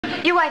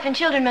Your wife and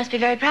children must be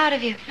very proud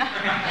of you.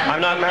 I'm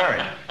not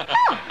married.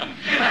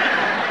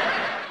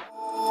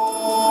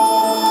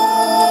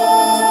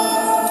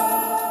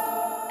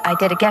 I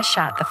did a guest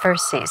shot the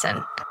first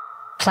season,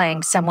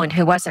 playing someone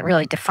who wasn't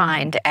really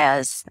defined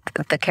as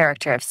the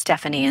character of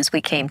Stephanie as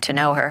we came to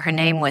know her. Her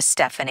name was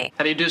Stephanie.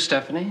 How do you do,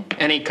 Stephanie?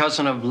 Any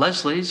cousin of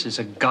Leslie's is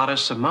a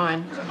goddess of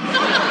mine.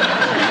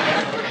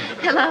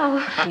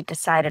 Hello. We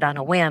decided on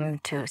a whim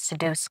to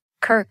seduce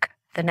Kirk,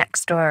 the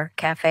next-door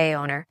cafe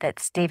owner that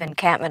Stephen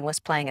Catman was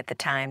playing at the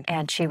time,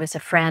 and she was a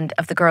friend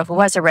of the girl who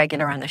was a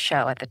regular on the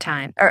show at the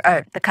time,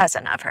 or the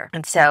cousin of her.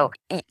 And so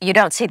you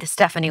don't see the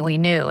Stephanie we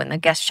knew in the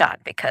guest shot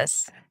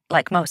because,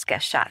 like most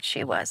guest shots,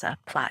 she was a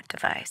plot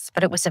device.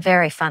 But it was a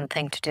very fun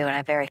thing to do and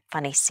a very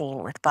funny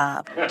scene with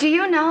Bob. Do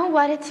you know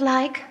what it's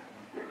like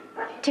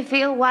to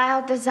feel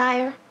wild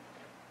desire,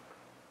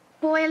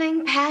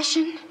 boiling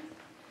passion,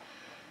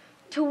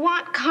 to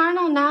want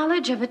carnal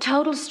knowledge of a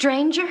total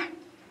stranger?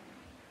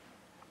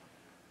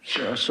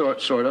 Sure, sort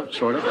of.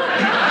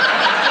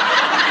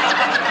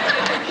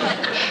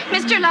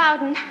 Mr.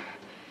 Loudon,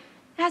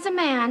 as a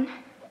man,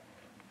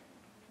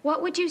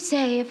 what would you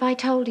say if I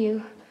told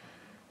you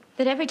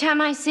that every time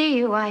I see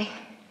you, I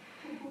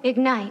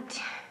ignite?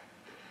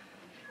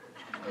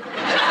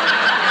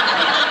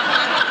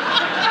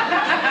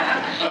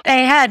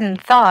 They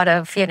hadn't thought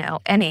of,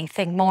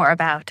 anything more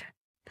about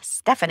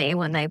Stephanie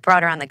when they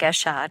brought her on the guest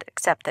shot,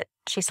 except that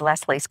she's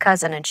Leslie's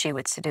cousin and she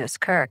would seduce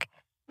Kirk.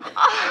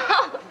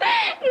 Oh,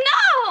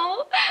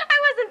 no! I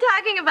wasn't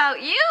talking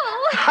about you.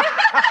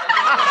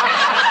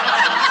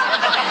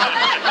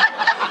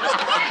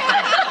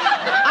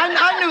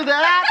 I knew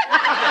that.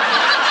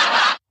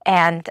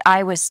 And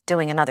I was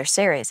doing another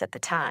series at the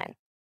time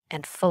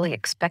and fully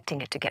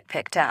expecting it to get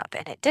picked up,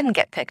 and it didn't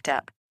get picked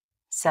up.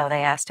 So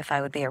they asked if I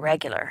would be a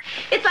regular.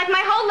 It's like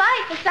my whole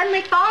life is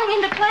suddenly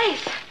falling into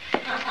place.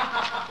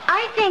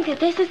 I think that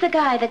this is the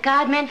guy that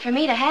God meant for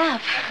me to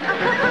have.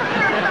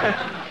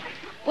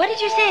 What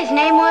did you say his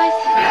name was?